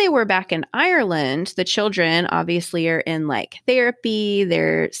while they were back in Ireland, the children obviously are in like therapy,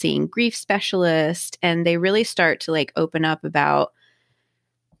 they're seeing grief specialists, and they really start to like open up about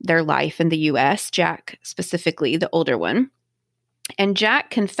their life in the US, Jack specifically, the older one. And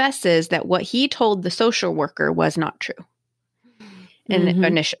Jack confesses that what he told the social worker was not true. And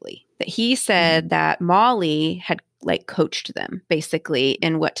initially, that he said that Molly had like coached them basically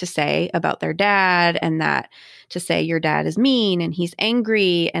in what to say about their dad, and that to say your dad is mean and he's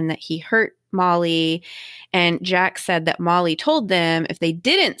angry and that he hurt Molly. And Jack said that Molly told them if they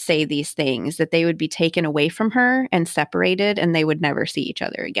didn't say these things that they would be taken away from her and separated and they would never see each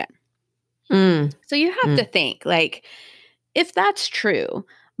other again. So you have to think like, if that's true,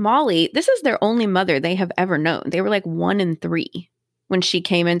 Molly, this is their only mother they have ever known. They were like 1 in 3. When she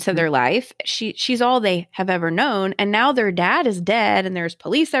came into their life. She's all they have ever known. And now their dad is dead and there's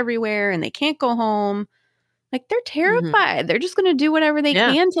police everywhere and they can't go home. Like they're terrified. They're just going to do whatever they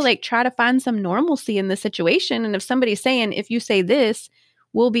can to like try to find some normalcy in the situation. And if somebody's saying, if you say this,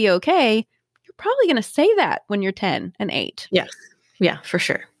 we'll be okay, you're probably going to say that when you're 10 and 8. Yes. Yeah, for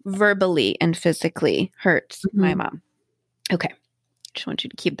sure. Verbally and physically hurts my mom. Okay. Just want you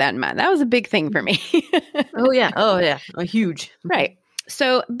to keep that in mind. That was a big thing for me. Oh, yeah. Oh, huge. Right.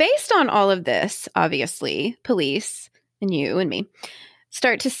 So based on all of this, obviously, police and you and me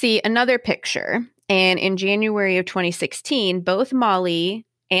start to see another picture. And in January of 2016, both Molly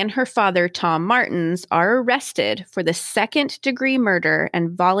and her father, Tom Martins, are arrested for the second-degree murder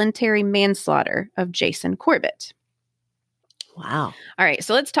and voluntary manslaughter of Jason Corbett. Wow. All right,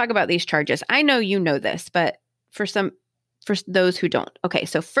 so let's talk about these charges. I know you know this, but for those who don't. Okay,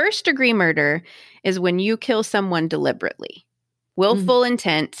 so first-degree murder is when you kill someone deliberately. Willful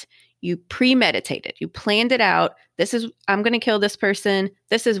intent, you premeditated, you planned it out. I'm going to kill this person.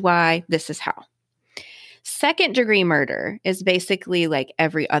 This is why, this is how. Second degree murder is basically like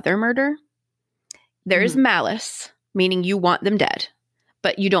every other murder. There's malice, meaning you want them dead,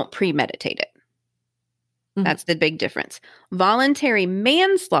 but you don't premeditate it. That's the big difference. Voluntary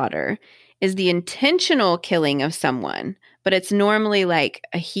manslaughter is the intentional killing of someone, but it's normally like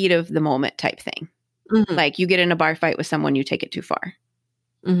a heat of the moment type thing. Like you get in a bar fight with someone, you take it too far.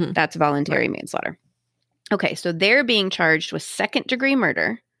 That's voluntary manslaughter. Okay, so they're being charged with second degree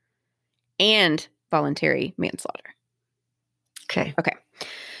murder and voluntary manslaughter. Okay.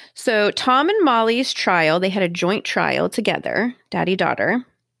 So Tom and Molly's trial, they had a joint trial together, daddy-daughter,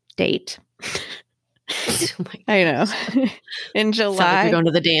 date. Oh my I know. In July. Sounds like you're going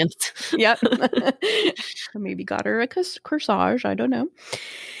to the dance. Yep. Maybe got her a corsage. I don't know.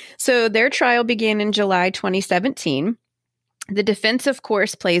 So their trial began in July 2017. The defense, of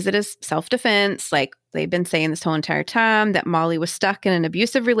course, plays it as self-defense. Like they've been saying this whole entire time that Molly was stuck in an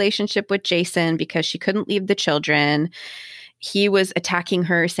abusive relationship with Jason because she couldn't leave the children. He was attacking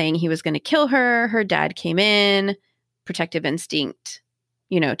her, saying he was going to kill her. Her dad came in, protective instinct,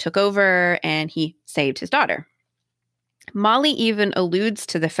 took over, and he saved his daughter. Molly even alludes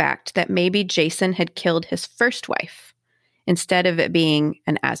to the fact that maybe Jason had killed his first wife instead of it being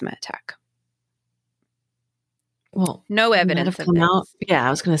an asthma attack. Well, no evidence of this. Yeah, I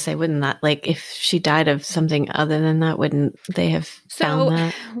was going to say, wouldn't that, like, if she died of something other than that, wouldn't they have found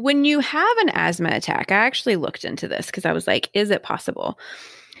that? When you have an asthma attack, I actually looked into this because I was like, is it possible?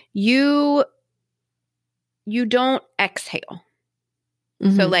 You don't exhale.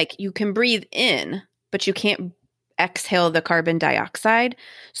 So, like, you can breathe in, but you can't exhale the carbon dioxide.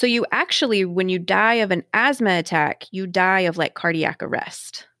 So you actually, when you die of an asthma attack, you die of, like, cardiac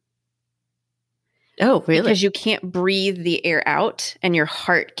arrest. Oh, really? Because you can't breathe the air out and your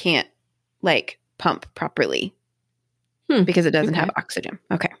heart can't like pump properly because it doesn't have oxygen.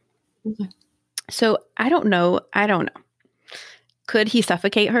 Okay. So I don't know. Could he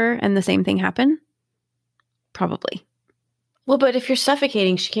suffocate her and the same thing happen? Probably. Well, but if you're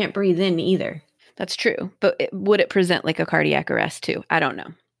suffocating, she can't breathe in either. That's true. But would it present like a cardiac arrest too? I don't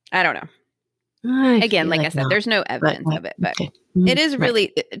know. Again, like I said, there's no evidence of it, but it is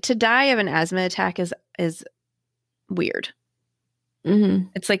really to die of an asthma attack is weird.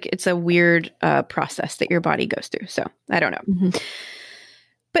 It's like it's a weird process that your body goes through. So I don't know.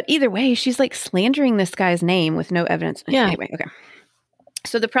 But either way, she's like slandering this guy's name with no evidence. Yeah. Anyway, okay.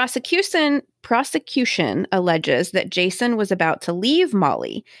 So the prosecution alleges that Jason was about to leave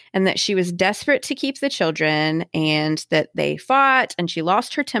Molly and that she was desperate to keep the children and that they fought and she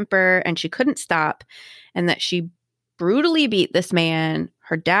lost her temper and she couldn't stop and that she brutally beat this man.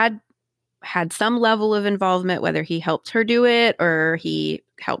 Her dad had some level of involvement, whether he helped her do it or he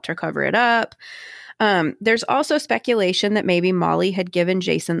helped her cover it up. There's also speculation that maybe Molly had given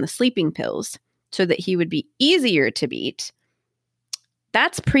Jason the sleeping pills so that he would be easier to beat.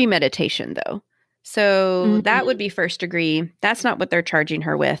 That's premeditation, though. So that would be first degree. That's not what they're charging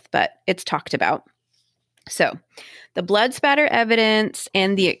her with, but it's talked about. So the blood spatter evidence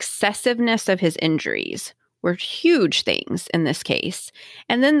and the excessiveness of his injuries were huge things in this case.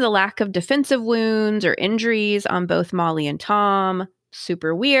 And then the lack of defensive wounds or injuries on both Molly and Tom,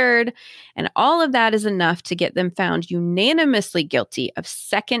 super weird. And all of that is enough to get them found unanimously guilty of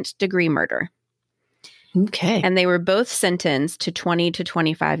second-degree murder. Okay. And they were both sentenced to 20 to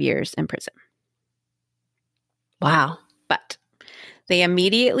 25 years in prison. Wow. But they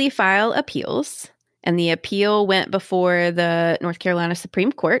immediately file appeals, and the appeal went before the North Carolina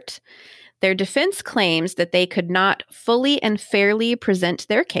Supreme Court. Their defense claims that they could not fully and fairly present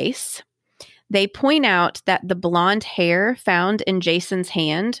their case. They point out that the blonde hair found in Jason's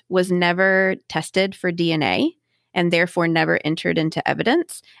hand was never tested for DNA and therefore never entered into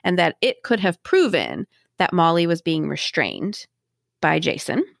evidence, and that it could have proven that Molly was being restrained by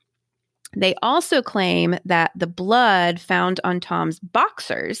Jason. They also claim that the blood found on Tom's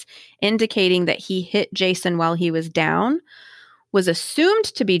boxers, indicating that he hit Jason while he was down, was assumed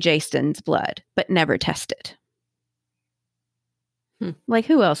to be Jason's blood, but never tested. Like,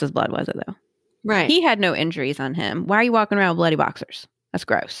 who else's blood was it, though? Right. He had no injuries on him. Why are you walking around with bloody boxers? That's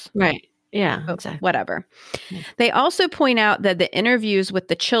gross. Right. Yeah, exactly. Whatever. Yeah. They also point out that the interviews with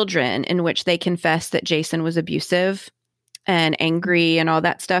the children in which they confess that Jason was abusive and angry and all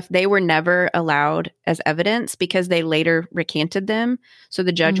that stuff, they were never allowed as evidence because they later recanted them. So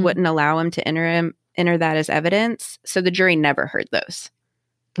the judge wouldn't allow him to enter that as evidence. So the jury never heard those.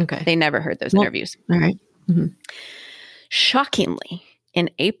 Okay. They never heard those interviews. All right. Mm-hmm. Shockingly, in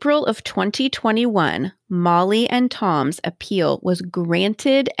April of 2021, Molly and Tom's appeal was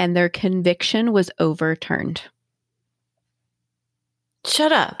granted and their conviction was overturned.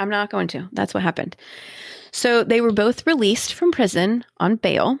 Shut up. I'm not going to. That's what happened. So they were both released from prison on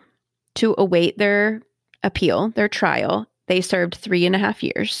bail to await their appeal, their trial. They served 3.5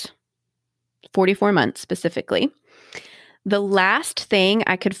 years, 44 months specifically. The last thing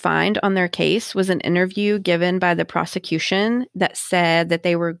I could find on their case was an interview given by the prosecution that said that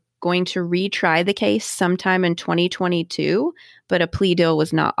they were going to retry the case sometime in 2022, but a plea deal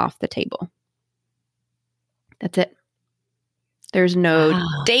was not off the table. That's it. There's no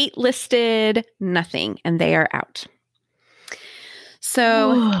date listed, nothing, and they are out.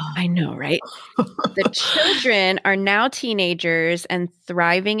 So I know, right? The children are now teenagers and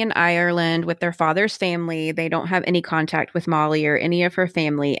thriving in Ireland with their father's family. They don't have any contact with Molly or any of her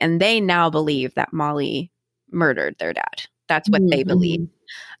family, and they now believe that Molly murdered their dad. That's what they believe.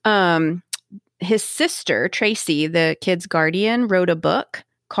 His sister, Tracy, the kid's guardian, wrote a book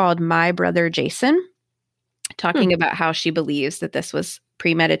called My Brother Jason, talking about how she believes that this was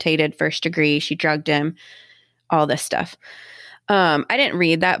premeditated, first degree. She drugged him, all this stuff. I didn't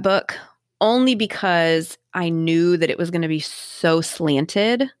read that book only because I knew that it was going to be so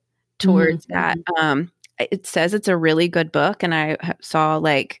slanted towards that. It says it's a really good book, and I saw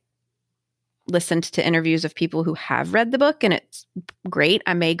listened to interviews of people who have read the book, and it's great.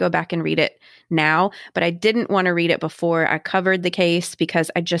 I may go back and read it now, but I didn't want to read it before I covered the case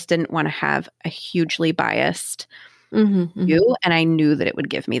because I just didn't want to have a hugely biased view, and I knew that it would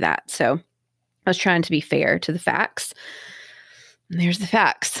give me that. So I was trying to be fair to the facts. And there's the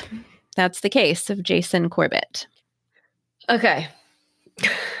facts. That's the case of Jason Corbett. Okay.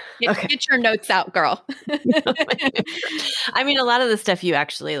 Get your notes out, girl. I mean, a lot of the stuff you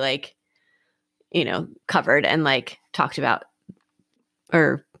actually covered and talked about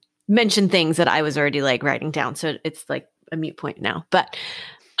or mentioned things that I was already writing down. So it's a moot point now. But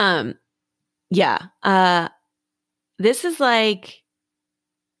this is a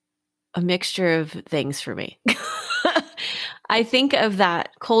mixture of things for me. I think of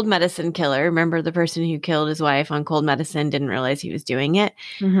that cold medicine killer. Remember the person who killed his wife on cold medicine, didn't realize he was doing it.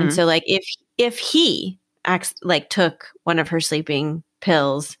 And so if he took one of her sleeping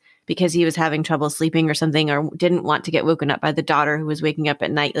pills because he was having trouble sleeping or something, or didn't want to get woken up by the daughter who was waking up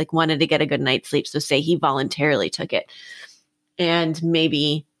at night, wanted to get a good night's sleep. So say he voluntarily took it and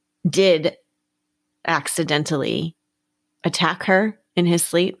maybe did accidentally attack her in his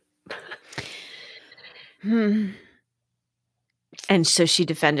sleep. And so she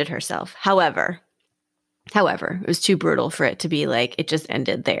defended herself. However, it was too brutal for it to be it just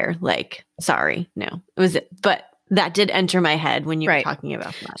ended there. Sorry, no, it was it. But that did enter my head when you were talking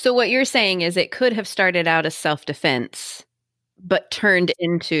about that. So what you're saying is it could have started out as self-defense, but turned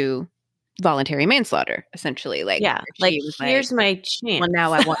into voluntary manslaughter, essentially. Here's my chance. Well,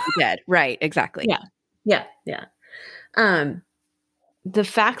 now I want you dead. Right, exactly. Yeah. The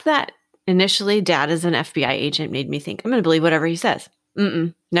fact that initially dad is an FBI agent made me think, I'm going to believe whatever he says.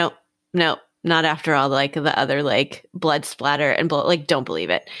 No, not after all the other blood splatter and don't believe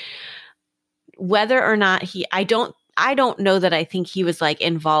it. Whether or not I don't know that I think he was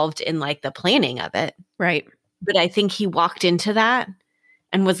involved in the planning of it. Right. But I think he walked into that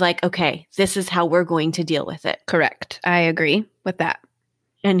and was okay, this is how we're going to deal with it. Correct. I agree with that.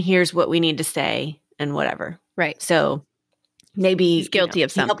 And here's what we need to say and whatever. Right. So maybe he's guilty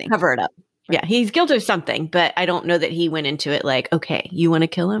of something. Cover it up. Right. Yeah, he's guilty of something, but I don't know that he went into it okay, you want to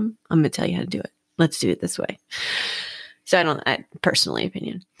kill him? I'm going to tell you how to do it. Let's do it this way. So personally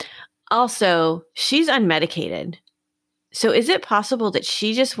opinion. Also, she's unmedicated. So is it possible that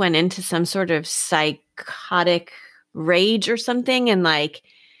she just went into some sort of psychotic rage or something and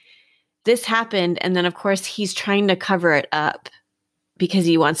this happened, and then of course he's trying to cover it up because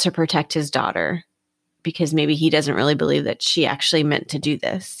he wants to protect his daughter, because maybe he doesn't really believe that she actually meant to do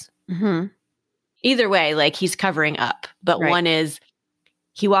this. Either way, he's covering up. But one is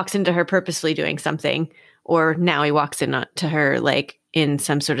he walks into her purposely doing something, or now he walks into her in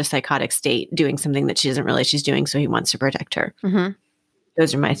some sort of psychotic state doing something that she doesn't realize she's doing, so he wants to protect her.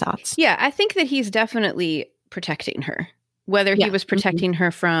 Those are my thoughts. Yeah, I think that he's definitely protecting her. Whether he was protecting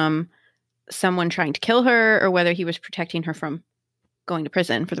her from someone trying to kill her, or whether he was protecting her from going to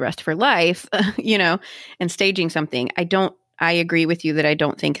prison for the rest of her life, and staging something. I agree with you that I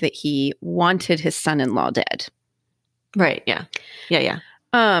don't think that he wanted his son-in-law dead. Right. Yeah. Yeah.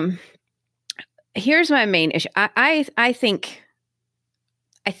 Here's my main issue. I think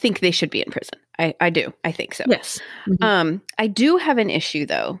they should be in prison. I do. I think so. Yes. Mm-hmm. I do have an issue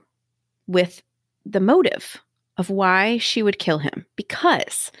though with the motive of why she would kill him,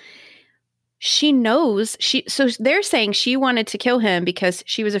 because she knows so they're saying she wanted to kill him because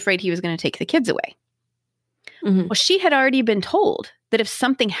she was afraid he was going to take the kids away. Mm-hmm. Well, she had already been told that if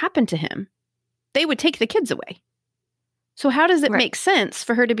something happened to him, they would take the kids away. So how does it make sense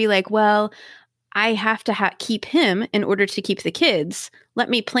for her to be like, well, I have to keep him in order to keep the kids. Let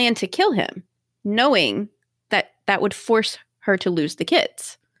me plan to kill him, knowing that would force her to lose the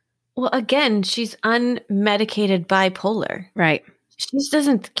kids. Well, again, she's unmedicated bipolar. Right.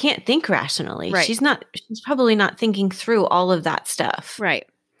 She can't think rationally. Right. She's probably not thinking through all of that stuff. Right.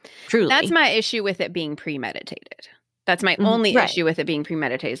 Truly. That's my issue with it being premeditated. That's my only issue with it being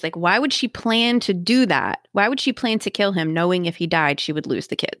premeditated. It's like, why would she plan to do that? Why would she plan to kill him knowing if he died, she would lose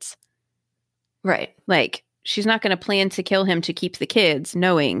the kids? Right. Like, she's not going to plan to kill him to keep the kids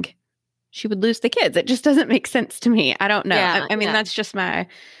knowing she would lose the kids. It just doesn't make sense to me. I don't know. Yeah, I mean, that's just my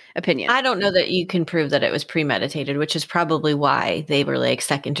opinion. I don't know that you can prove that it was premeditated, which is probably why they were like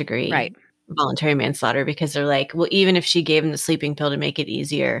second degree voluntary manslaughter, because they're like, well, even if she gave him the sleeping pill to make it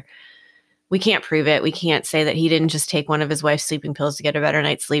easier, we can't prove it. We can't say that he didn't just take one of his wife's sleeping pills to get a better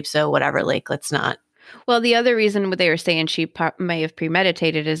night's sleep. So whatever, like, let's not. Well, the other reason what they were saying she may have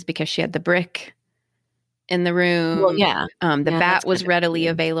premeditated is because she had the brick in the room. Well, yeah. The bat was readily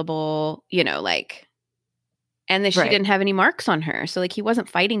available, and then she didn't have any marks on her. So like he wasn't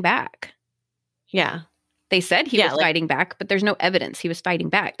fighting back. Yeah. They said he was fighting back, but there's no evidence he was fighting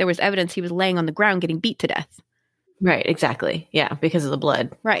back. There was evidence he was laying on the ground getting beat to death. Right. Exactly. Yeah. Because of the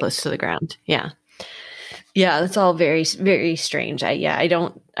blood close to the ground. Yeah. Yeah. That's all very, very strange. I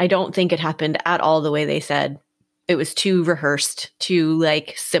don't think it happened at all the way they said. It was too rehearsed, too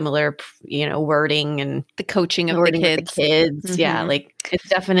like similar, wording and the coaching of the kids. Mm-hmm. Yeah. Like it's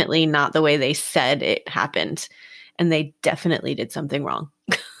definitely not the way they said it happened. And they definitely did something wrong.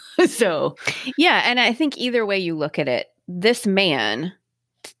 So, yeah. And I think either way you look at it, this man,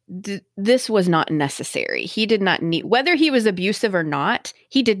 this was not necessary. He did not need, whether he was abusive or not,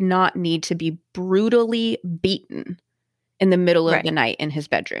 he did not need to be brutally beaten in the middle of the night in his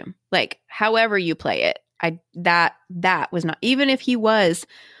bedroom. Like, however you play it, that was not, even if he was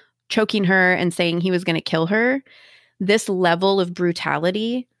choking her and saying he was going to kill her, this level of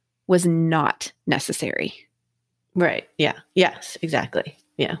brutality was not necessary. Right. Yeah. Yes, exactly.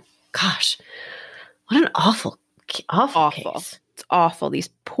 Yeah. Gosh, what an awful case. It's awful. These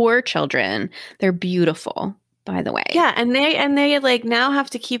poor children, they're beautiful, by the way. Yeah. And they like now have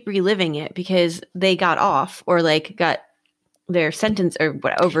to keep reliving it because they got off or like got their sentence or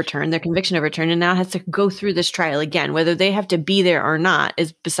overturned, their conviction overturned, and now has to go through this trial again. Whether they have to be there or not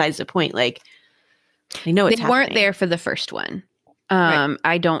is besides the point. Like, they know it's happening. They weren't there for the first one.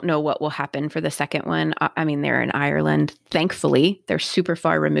 I don't know what will happen for the second one. I mean, they're in Ireland. Thankfully, they're super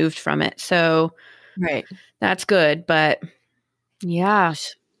far removed from it. So that's good. But yeah.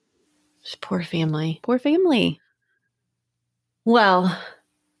 Just poor family. Poor family. Well,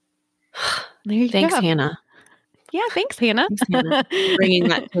 thanks, go. Hannah. Yeah, thanks, Hannah. Bringing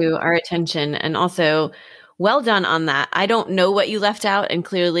that to our attention. And also, well done on that. I don't know what you left out. And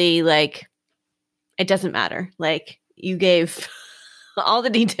clearly, like, it doesn't matter. Like, you gave all the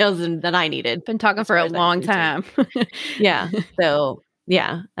details that I needed. Been talking for a long time. Yeah. So,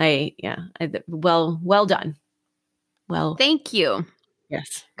 yeah. Well done. Well, thank you.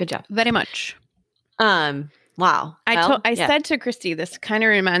 Yes. Good job. Very much. Wow. I said to Christy, this kind of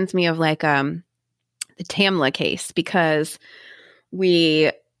reminds me of like the Tamla case because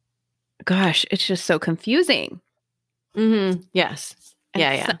it's just so confusing. Mm-hmm. Yes.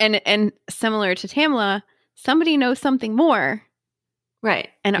 Yeah. And similar to Tamla, somebody knows something more. Right.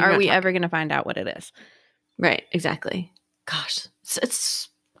 And are we ever going to find out what it is? Right. Exactly. Gosh. It's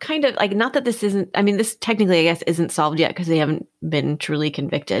kind of like, not that this isn't, I mean, this technically, I guess, isn't solved yet because they haven't been truly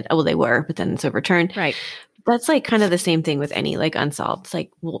convicted. Oh, well, they were, but then it's overturned. Right. That's like kind of the same thing with any like unsolved. It's like,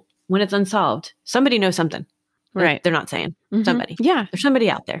 well, when it's unsolved, somebody knows something. Right. They're not saying somebody. Yeah. There's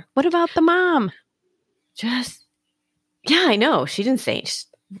somebody out there. What about the mom? Yeah, I know. She didn't say,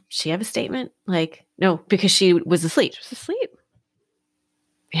 she have a statement? Like, no, because she was asleep. She was asleep.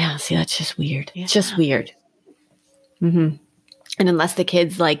 Yeah. See, that's just weird. Yeah. It's just weird. Mm-hmm. And unless the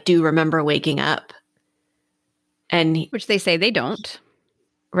kids like do remember waking up which they say they don't.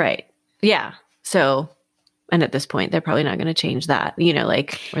 Right. Yeah. So And at this point, they're probably not going to change that,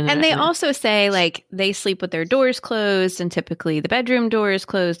 And they also say like they sleep with their doors closed, and typically the bedroom door is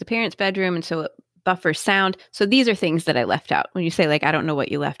closed, the parents' bedroom. And so it buffers sound. So these are things that I left out. When you say like, I don't know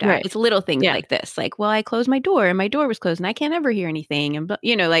what you left out, right. It's little things like this. Like, well, I closed my door and my door was closed and I can't ever hear anything. And,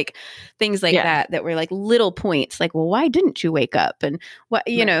 like things like that were like little points. Like, well, why didn't you wake up? And what,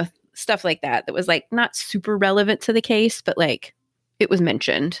 know, stuff like that was like not super relevant to the case, but like it was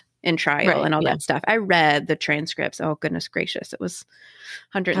mentioned in trial and all that stuff. I read the transcripts. Oh, goodness gracious. It was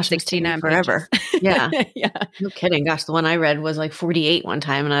 169 forever. Yeah. Yeah. No kidding. Gosh, the one I read was like 48 one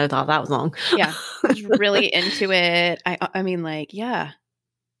time and I thought that was long. Yeah. I was really into it. I mean, like, yeah.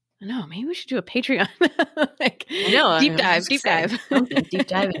 No, maybe we should do a Patreon. Deep dive. Deep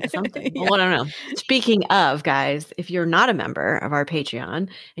dive into something. Well, I don't know. Speaking of, guys, if you're not a member of our Patreon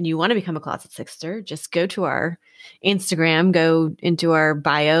and you want to become a Closet Sixter, just go to our Instagram, go into our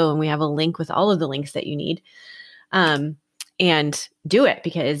bio, and we have a link with all of the links that you need. And do it,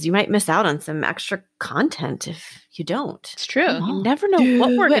 because you might miss out on some extra content if you don't. It's true. You never know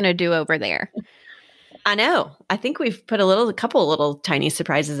what we're going to do over there. I know. I think we've put a couple little tiny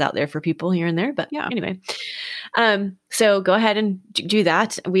surprises out there for people here and there, but anyway. So go ahead and do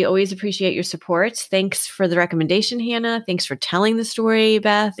that. We always appreciate your support. Thanks for the recommendation, Hannah. Thanks for telling the story,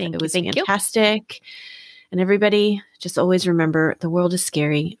 Beth. It was fantastic. And everybody, just always remember, the world is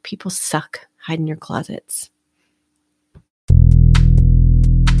scary. People suck. Hide in your closets.